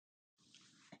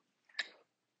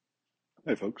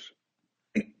Hey, folks.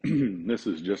 This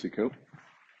is Jesse Cope,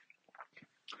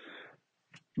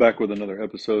 back with another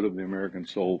episode of the American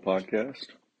Soul Podcast.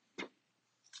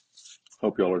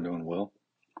 Hope y'all are doing well,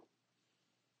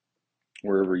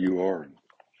 wherever you are, and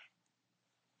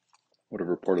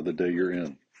whatever part of the day you're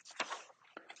in.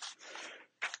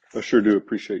 I sure do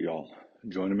appreciate y'all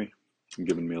joining me and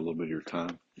giving me a little bit of your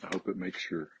time. I hope it makes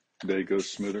your day go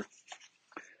smoother,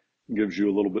 gives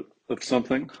you a little bit of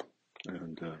something,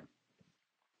 and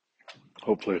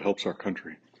hopefully it helps our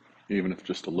country, even if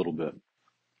just a little bit.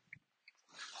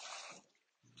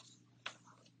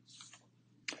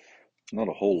 Not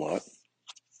a whole lot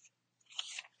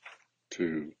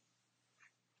to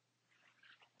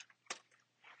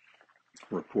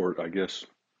report, I guess.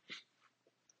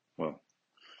 Well,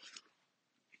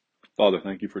 Father,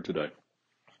 thank you for today.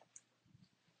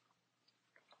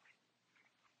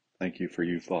 Thank you for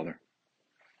you, Father,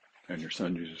 and your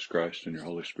Son, Jesus Christ, and your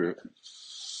Holy Spirit.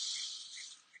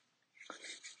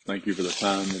 Thank you for the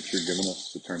time that you're giving us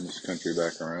to turn this country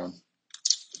back around.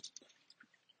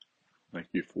 Thank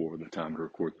you for the time to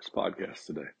record this podcast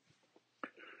today.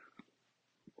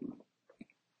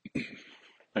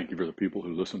 Thank you for the people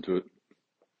who listen to it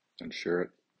and share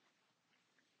it.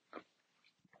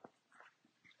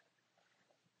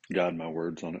 Guide my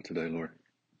words on it today, Lord.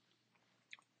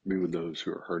 Be with those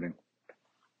who are hurting,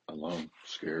 alone,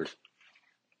 scared.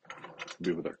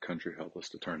 Be with our country. Help us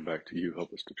to turn back to you.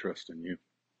 Help us to trust in you.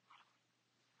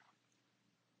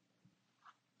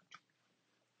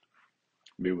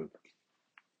 Be with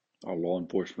our law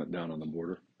enforcement down on the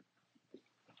border.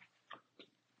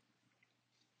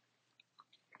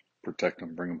 Protect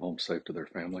them, bring them home safe to their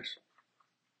families.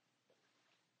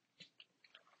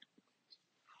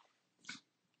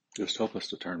 Just help us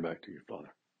to turn back to you,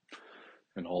 Father,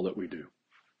 in all that we do.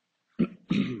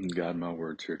 Guide my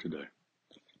words here today.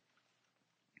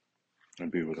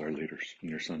 And be with our leaders. In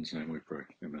your Son's name we pray.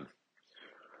 Amen.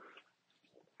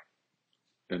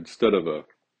 Instead of a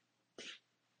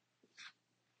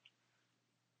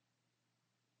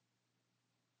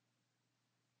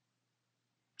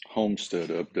homestead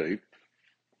update,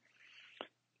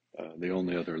 the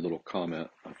only other little comment,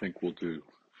 I think we'll do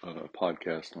a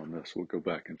podcast on this. We'll go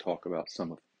back and talk about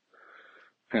some of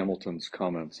Hamilton's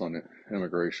comments on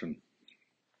immigration.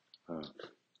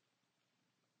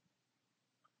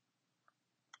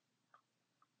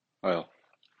 Well,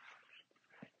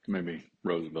 maybe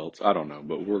Roosevelt's, I don't know,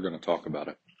 but we're going to talk about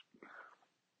it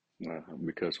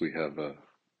because we have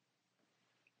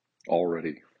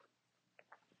already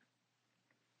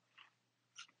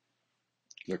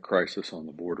the crisis on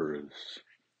the border is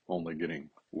only getting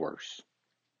worse.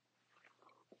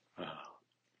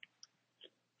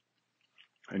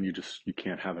 And you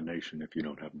can't have a nation if you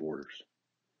don't have borders.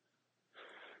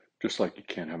 Just like you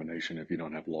can't have a nation if you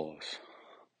don't have laws.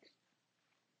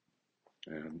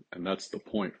 And that's the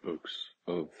point, folks,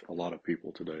 of a lot of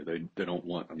people today. They don't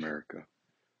want America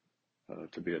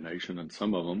to be a nation. And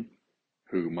some of them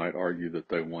who might argue that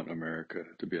they want America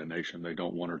to be a nation, they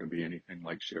don't want her to be anything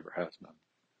like she ever has been.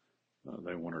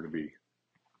 They want her to be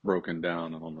broken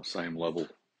down and on the same level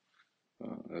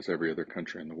as every other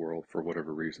country in the world for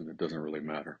whatever reason. It doesn't really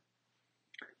matter.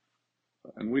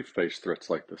 And we've faced threats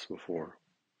like this before,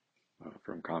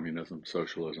 from communism,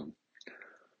 socialism,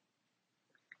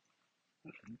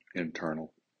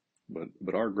 internal.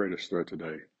 But our greatest threat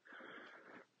today,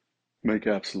 make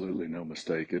absolutely no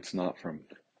mistake, it's not from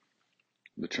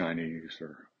the Chinese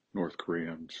or North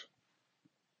Koreans,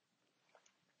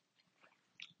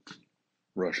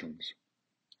 Russians.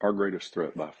 Our greatest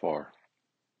threat by far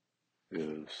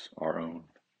is our own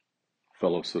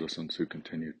fellow citizens who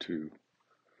continue to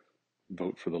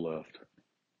vote for the left,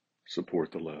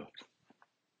 support the left,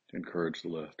 encourage the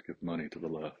left, give money to the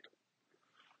left,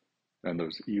 and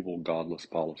those evil, godless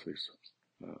policies.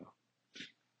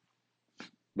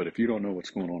 But if you don't know what's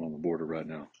going on the border right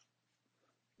now,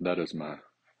 that is my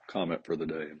comment for the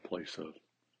day in place of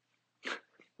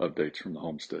updates from the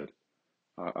homestead.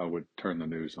 I would turn the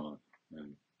news on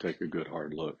and take a good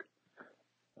hard look.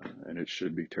 And it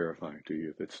should be terrifying to you.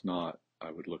 If it's not,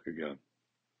 I would look again.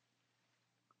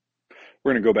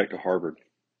 We're going to go back to Harvard.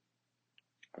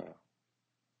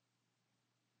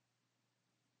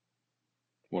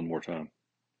 One more time.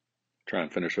 Try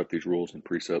and finish up these rules and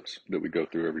precepts that we go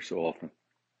through every so often.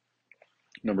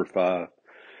 Number 5,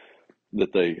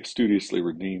 that they studiously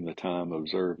redeem the time,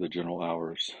 observe the general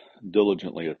hours,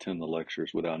 diligently attend the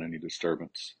lectures without any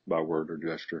disturbance by word or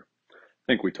gesture. I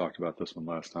think we talked about this one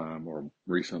last time or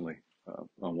recently. I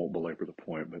won't belabor the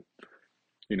point, but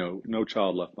no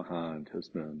child left behind has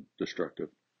been destructive.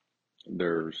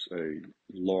 There's a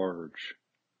large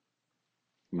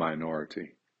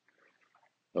minority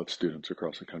of students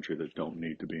across the country that don't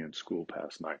need to be in school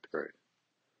past ninth grade.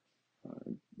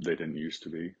 They didn't used to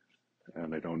be,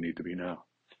 and they don't need to be now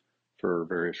for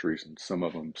various reasons. Some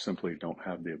of them simply don't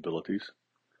have the abilities.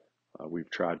 We've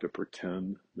tried to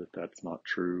pretend that that's not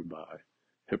true by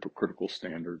hypocritical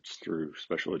standards through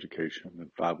special education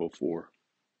and 504.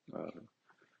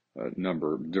 A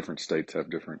number of different states have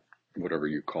different, whatever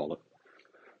you call it.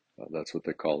 That's what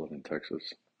they call it in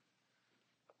Texas.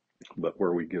 But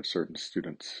where we give certain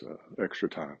students extra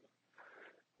time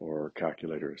or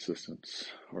calculator assistance,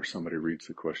 or somebody reads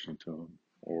the question to them,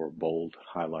 or bold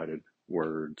highlighted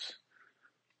words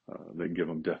that give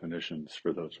them definitions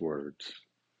for those words.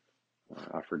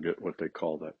 I forget what they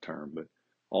call that term, but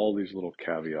all these little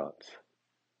caveats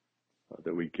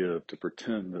that we give to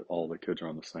pretend that all the kids are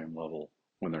on the same level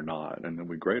when they're not. And then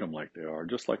we grade them like they are,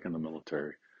 just like in the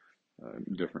military,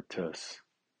 different tests,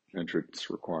 entrance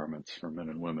requirements for men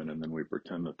and women, and then we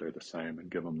pretend that they're the same and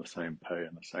give them the same pay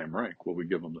and the same rank. Well, we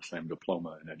give them the same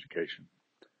diploma in education.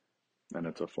 And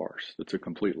it's a farce. It's a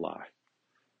complete lie.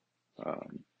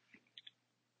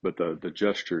 But the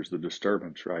gestures, the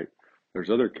disturbance, right? There's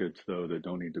other kids, though, that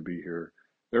don't need to be here.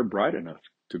 They're bright enough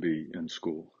to be in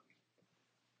school.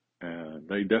 And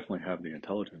they definitely have the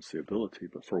intelligence, the ability,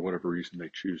 but for whatever reason, they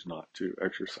choose not to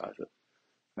exercise it.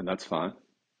 And that's fine.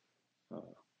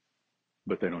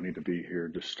 But they don't need to be here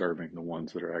disturbing the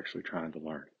ones that are actually trying to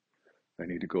learn. They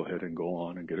need to go ahead and go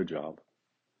on and get a job.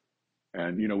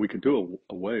 And, we could do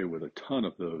away with a ton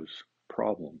of those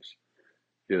problems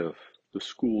if the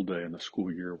school day and the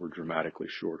school year were dramatically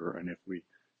shorter, and if we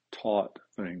taught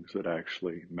things that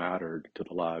actually mattered to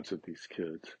the lives of these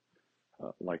kids,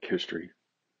 like history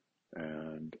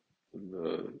and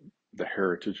the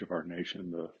heritage of our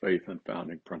nation, the faith and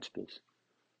founding principles.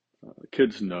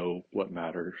 Kids know what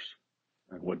matters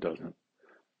and what doesn't.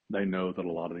 They know that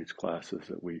a lot of these classes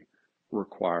that we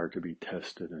require to be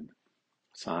tested in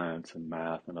science and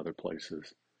math and other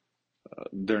places,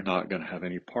 they're not going to have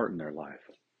any part in their life.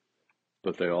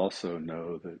 But they also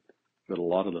know that a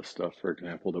lot of the stuff, for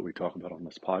example, that we talk about on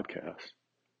this podcast,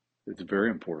 it's very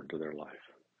important to their life.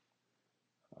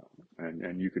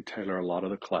 And you could tailor a lot of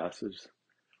the classes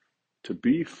to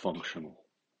be functional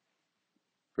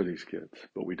for these kids,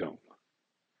 but we don't.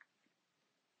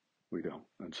 We don't.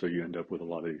 And so you end up with a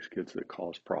lot of these kids that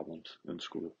cause problems in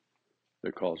school,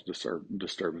 that cause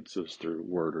disturbances through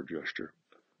word or gesture.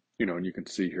 And you can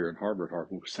see here in Harvard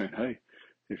was saying, hey,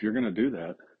 if you're going to do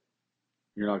that,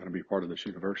 you're not going to be part of this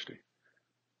university.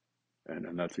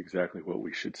 And that's exactly what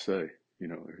we should say.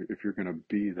 If you're going to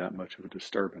be that much of a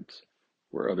disturbance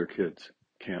where other kids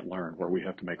can't learn, where we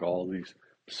have to make all these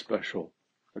special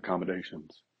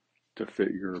accommodations to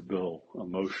fit your bill,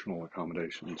 emotional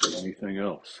accommodations or anything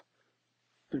else,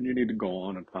 then you need to go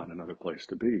on and find another place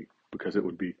to be, because it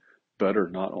would be better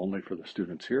not only for the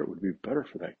students here, it would be better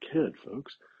for that kid,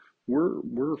 folks.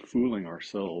 We're fooling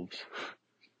ourselves,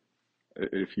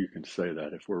 if you can say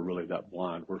that, if we're really that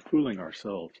blind. We're fooling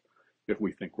ourselves if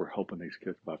we think we're helping these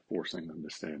kids by forcing them to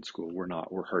stay in school. We're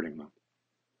not. We're hurting them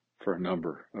for a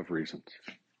number of reasons.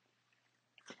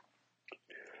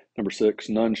 Number 6,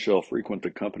 none shall frequent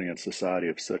the company and society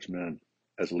of such men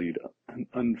as lead an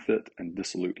unfit and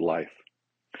dissolute life,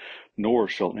 nor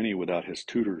shall any without his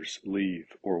tutors leave,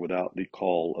 or without the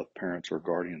call of parents or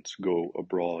guardians go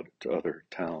abroad to other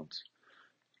towns.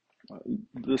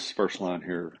 This first line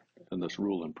here in this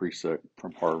rule and precept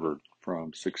from Harvard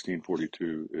from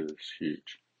 1642 is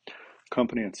huge.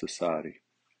 Company and society.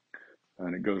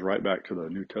 And it goes right back to the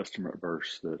New Testament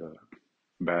verse that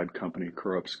bad company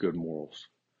corrupts good morals.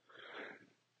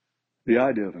 The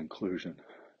idea of inclusion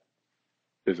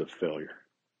is a failure.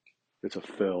 It's a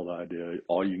failed idea.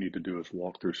 All you need to do is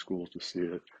walk through schools to see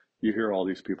it. You hear all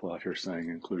these people out here saying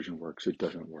inclusion works. It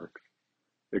doesn't work,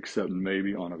 except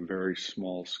maybe on a very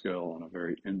small scale, on a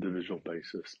very individual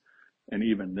basis. And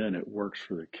even then, it works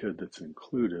for the kid that's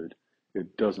included.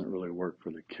 It doesn't really work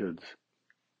for the kids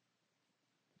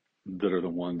that are the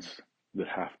ones that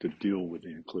have to deal with the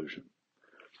inclusion.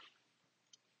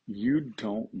 You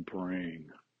don't bring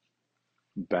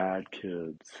bad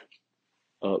kids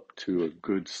up to a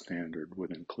good standard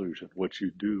with inclusion. What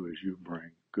you do is you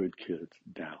bring good kids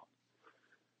down.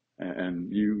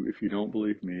 And if you don't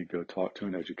believe me, go talk to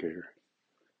an educator,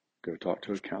 go talk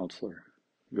to a counselor,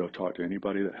 go talk to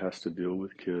anybody that has to deal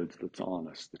with kids that's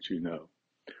honest, that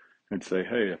and say,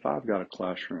 hey, if I've got a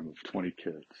classroom of 20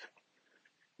 kids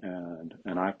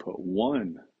and I put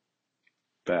one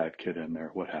bad kid in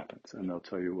there, what happens? And they'll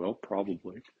tell you, well,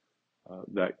 probably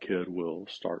that kid will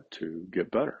start to get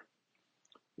better.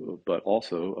 But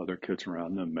also other kids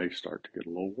around them may start to get a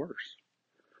little worse.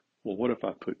 Well, what if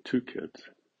I put 2 kids?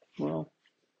 Well,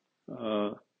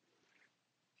 uh,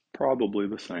 probably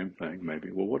the same thing, maybe.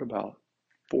 Well, what about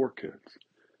 4 kids?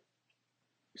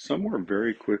 Somewhere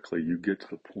very quickly you get to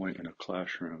the point in a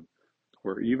classroom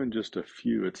where even just a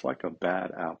few, it's like a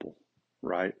bad apple,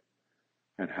 right?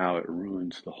 And how it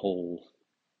ruins the whole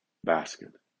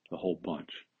basket, the whole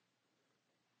bunch.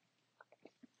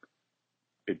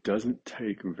 It doesn't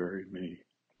take very many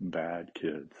bad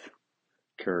kids,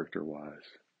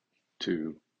 character-wise,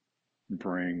 to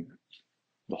bring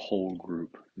the whole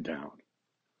group down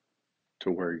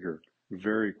to where you're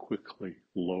very quickly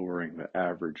lowering the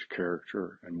average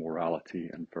character and morality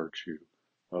and virtue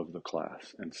of the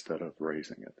class instead of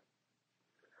raising it.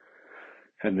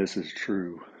 And this is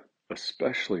true,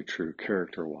 especially true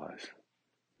character-wise,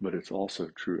 but it's also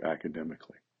true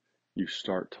academically. You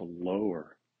start to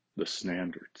lower the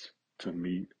standards to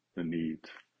meet the needs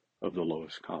of the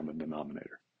lowest common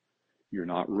denominator. You're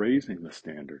not raising the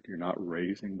standard. You're not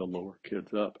raising the lower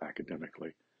kids up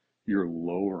academically. You're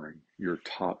lowering your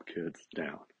top kids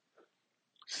down.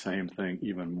 Same thing,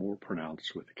 even more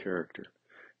pronounced with character.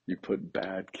 You put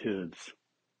bad kids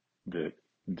that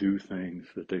do things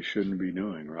that they shouldn't be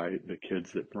doing, right? The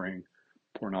kids that bring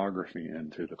pornography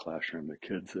into the classroom, the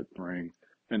kids that bring,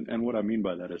 and what I mean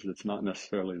by that is it's not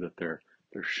necessarily that they're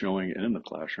showing it in the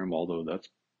classroom, although that's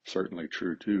certainly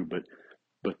true too, but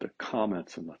the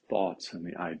comments and the thoughts and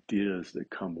the ideas that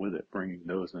come with it, bringing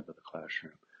those into the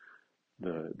classroom,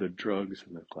 the drugs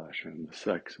in the classroom, the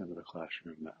sex into the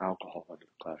classroom, the alcohol into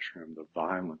the classroom, the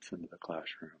violence into the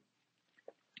classroom,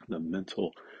 the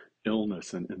mental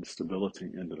illness and instability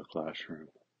into the classroom.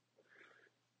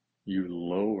 You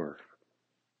lower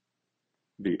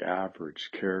the average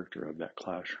character of that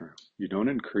classroom. You don't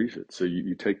increase it. So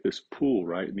you take this pool,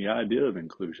 right? And the idea of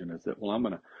inclusion is that, well, I'm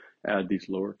going to add these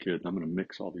lower kids. I'm going to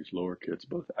mix all these lower kids,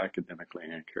 both academically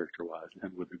and character-wise,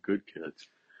 and with the good kids.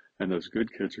 And those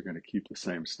good kids are going to keep the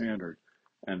same standard,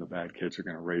 and the bad kids are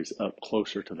going to raise up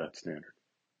closer to that standard.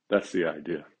 That's the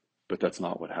idea. But that's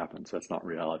not what happens. That's not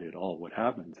reality at all. What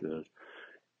happens is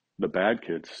the bad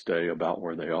kids stay about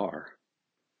where they are.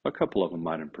 A couple of them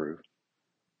might improve,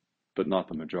 but not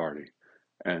the majority.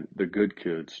 And the good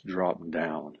kids drop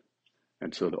down.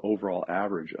 And so the overall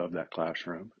average of that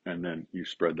classroom, and then you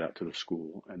spread that to the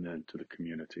school, and then to the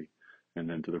community, and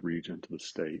then to the region, to the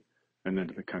state, and then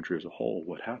to the country as a whole,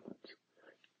 what happens?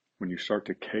 When you start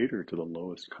to cater to the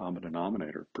lowest common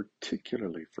denominator,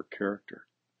 particularly for character,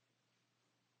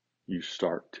 you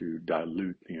start to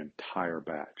dilute the entire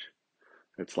batch.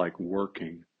 It's like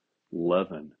working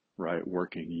leaven, right?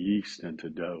 Working yeast into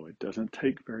dough. It doesn't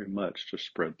take very much to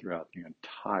spread throughout the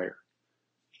entire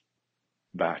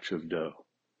batch of dough.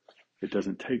 It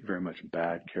doesn't take very much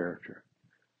bad character,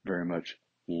 very much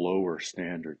lower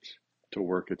standards to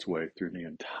work its way through the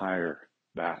entire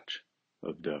batch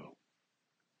of dough.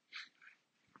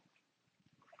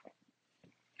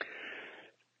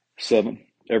 7,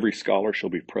 every scholar shall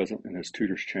be present in his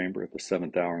tutor's chamber at the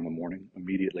 7th hour in the morning,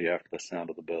 immediately after the sound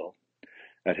of the bell,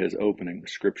 at his opening, the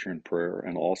scripture and prayer,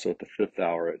 and also at the 5th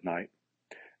hour at night,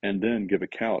 and then give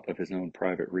account of his own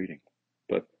private reading.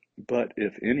 But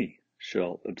if any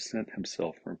shall absent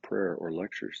himself from prayer or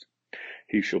lectures,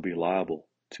 he shall be liable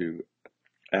to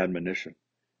admonition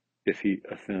if he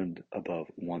offend above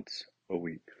once a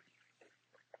week.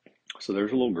 So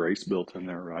there's a little grace built in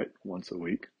there, right? Once a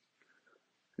week.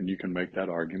 And you can make that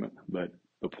argument. But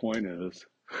the point is,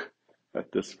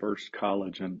 at this first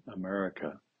college in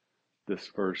America, this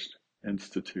first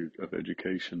institute of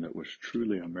education that was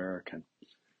truly American,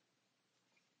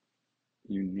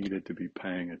 you needed to be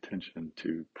paying attention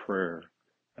to prayer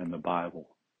and the Bible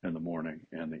in the morning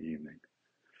and the evening.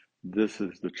 This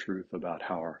is the truth about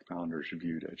how our founders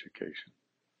viewed education,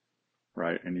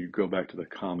 right? And you go back to the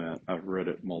comment, I've read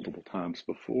it multiple times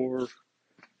before.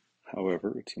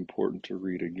 However, it's important to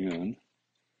read again.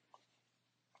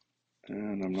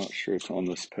 And I'm not sure it's on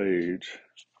this page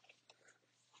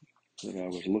that I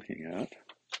was looking at.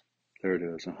 There it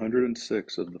is.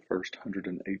 106 of the first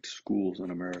 108 schools in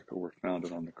America were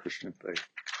founded on the Christian faith.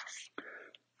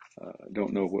 I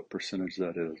don't know what percentage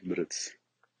that is, but it's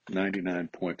 99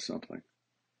 point something,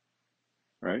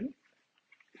 right?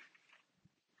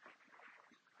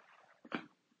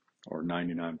 Or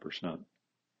 99%.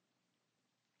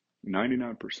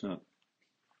 99%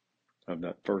 of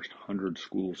that first 100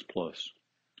 schools plus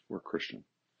were Christian.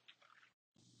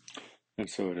 And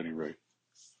so at any rate,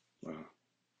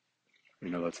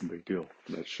 that's a big deal.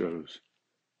 That shows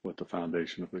what the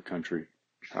foundation of the country,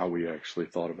 how we actually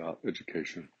thought about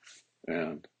education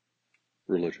and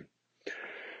religion.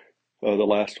 The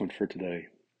last one for today,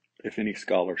 If any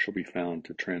scholar shall be found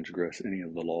to transgress any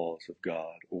of the laws of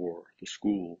God or the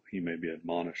school, he may be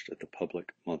admonished at the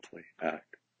public monthly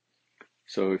act.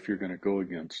 So if you're going to go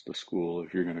against the school,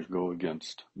 if you're going to go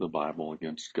against the Bible,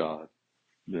 against God,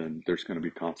 then there's going to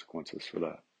be consequences for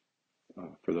that,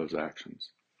 for those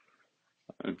actions.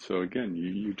 And so again,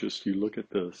 you look at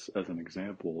this as an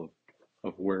example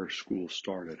of where school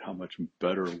started, how much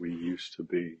better we used to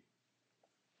be.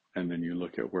 And then you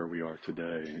look at where we are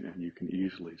today, and you can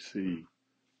easily see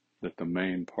that the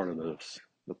main part of this,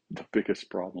 the biggest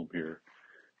problem here,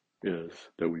 is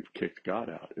that we've kicked God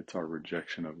out. It's our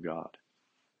rejection of God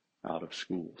out of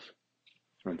schools.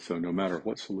 And so no matter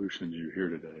what solutions you hear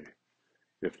today,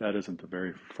 if that isn't the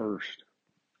very first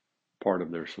part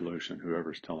of their solution,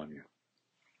 whoever's telling you,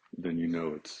 then you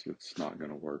know it's not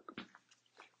going to work.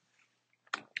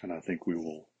 And I think we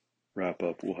will wrap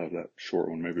up. We'll have that short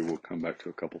one. Maybe we'll come back to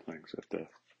a couple things at the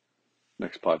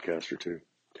next podcast or two.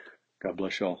 God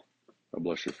bless y'all. God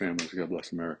bless your families. God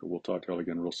bless America. We'll talk to y'all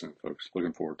again real soon, folks.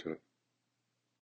 Looking forward to it.